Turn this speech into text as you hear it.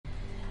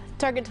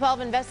Target 12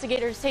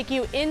 investigators take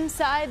you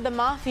inside the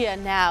Mafia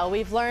now.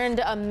 We've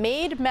learned a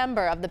made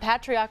member of the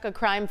Patriarca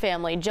crime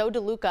family, Joe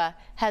DeLuca,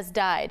 has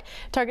died.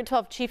 Target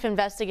 12 Chief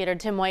Investigator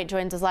Tim White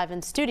joins us live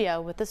in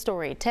studio with the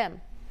story. Tim.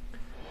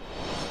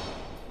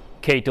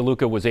 Kate,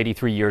 DeLuca was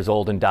 83 years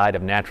old and died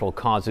of natural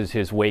causes.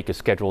 His wake is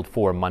scheduled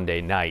for Monday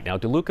night. Now,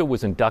 DeLuca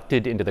was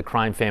inducted into the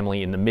crime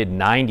family in the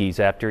mid-90s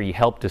after he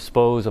helped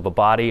dispose of a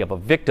body of a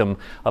victim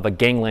of a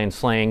gangland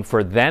slaying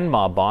for then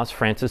mob boss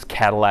Francis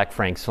Cadillac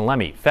Frank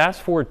Salemi.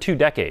 Fast forward 2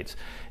 decades,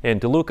 and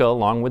DeLuca,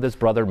 along with his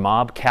brother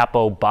mob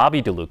capo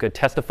Bobby DeLuca,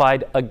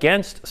 testified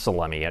against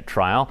Salemi at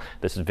trial.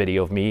 This is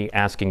video of me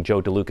asking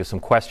Joe DeLuca some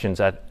questions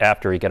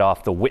after he got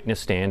off the witness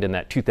stand in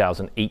that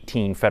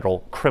 2018 federal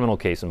criminal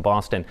case in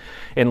Boston.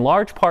 In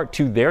large part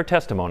to their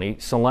testimony,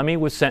 Salemi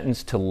was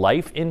sentenced to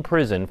life in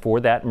prison for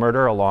that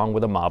murder along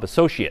with a mob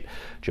associate.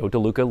 Joe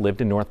DeLuca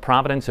lived in North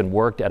Providence and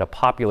worked at a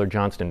popular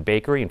Johnston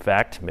bakery. In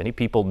fact, many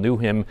people knew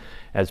him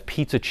as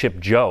Pizza Chip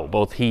Joe.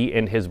 Both he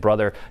and his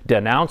brother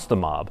denounced the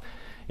mob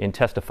in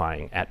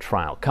testifying at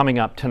trial. Coming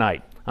up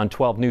tonight on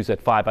 12 News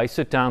at 5, I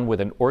sit down with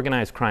an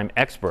organized crime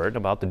expert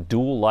about the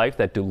dual life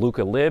that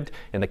DeLuca lived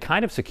and the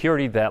kind of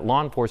security that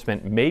law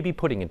enforcement may be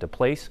putting into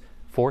place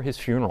for his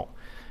funeral.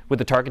 With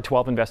the Target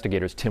 12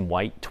 investigators, Tim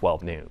White,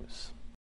 12 News.